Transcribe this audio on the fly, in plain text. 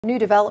New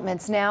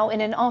developments now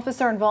in an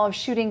officer-involved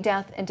shooting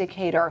death in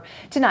Decatur.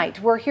 Tonight,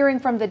 we're hearing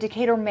from the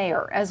Decatur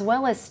mayor as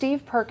well as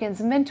Steve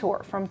Perkins'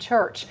 mentor from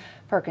church.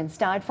 Perkins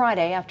died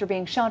Friday after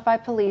being shot by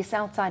police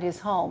outside his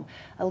home.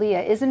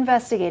 Aaliyah is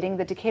investigating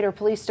the Decatur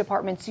Police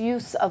Department's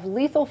use of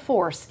lethal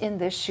force in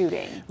this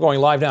shooting. Going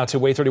live now to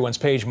WAAY 31's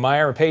Paige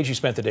Meyer. Paige, you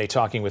spent the day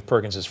talking with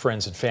Perkins'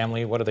 friends and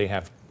family. What do they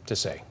have to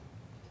say?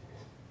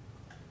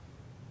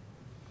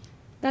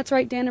 That's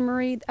right, Dana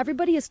Marie.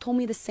 Everybody has told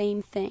me the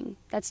same thing,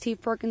 that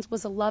Steve Perkins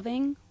was a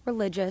loving,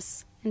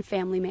 religious, and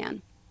family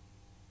man.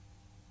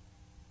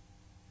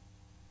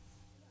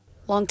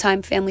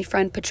 Longtime family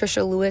friend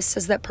Patricia Lewis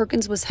says that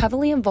Perkins was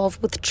heavily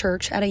involved with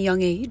church at a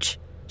young age.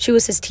 She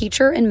was his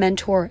teacher and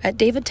mentor at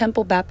David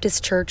Temple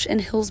Baptist Church in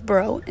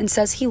Hillsboro and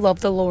says he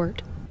loved the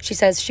Lord. She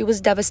says she was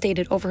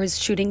devastated over his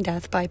shooting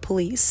death by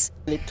police.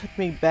 It took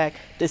me back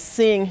to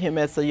seeing him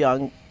as a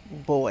young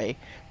boy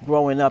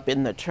growing up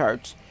in the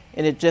church.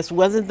 And it just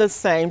wasn't the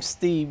same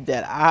Steve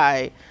that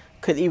I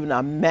could even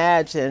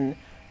imagine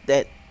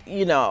that,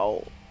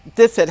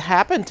 this had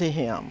happened to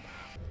him.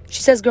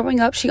 She says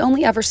growing up, she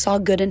only ever saw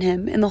good in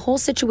him, and the whole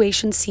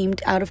situation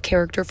seemed out of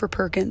character for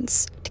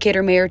Perkins.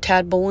 Decatur Mayor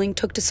Tad Bowling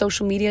took to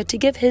social media to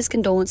give his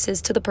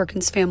condolences to the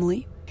Perkins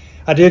family.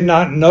 I did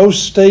not know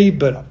Steve,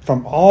 but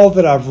from all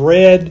that I've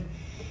read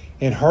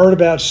and heard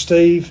about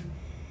Steve,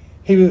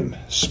 he was a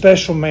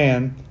special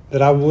man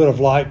that I would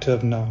have liked to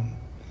have known.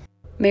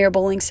 Mayor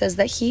Bowling says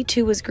that he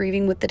too was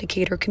grieving with the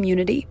Decatur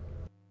community.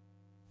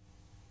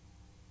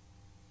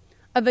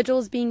 A vigil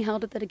is being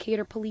held at the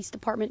Decatur Police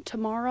Department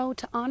tomorrow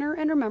to honor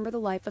and remember the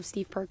life of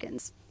Steve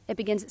Perkins. It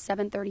begins at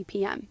 7:30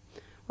 p.m.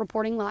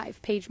 Reporting live,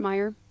 Paige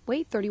Meyer,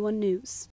 WAAY 31 News.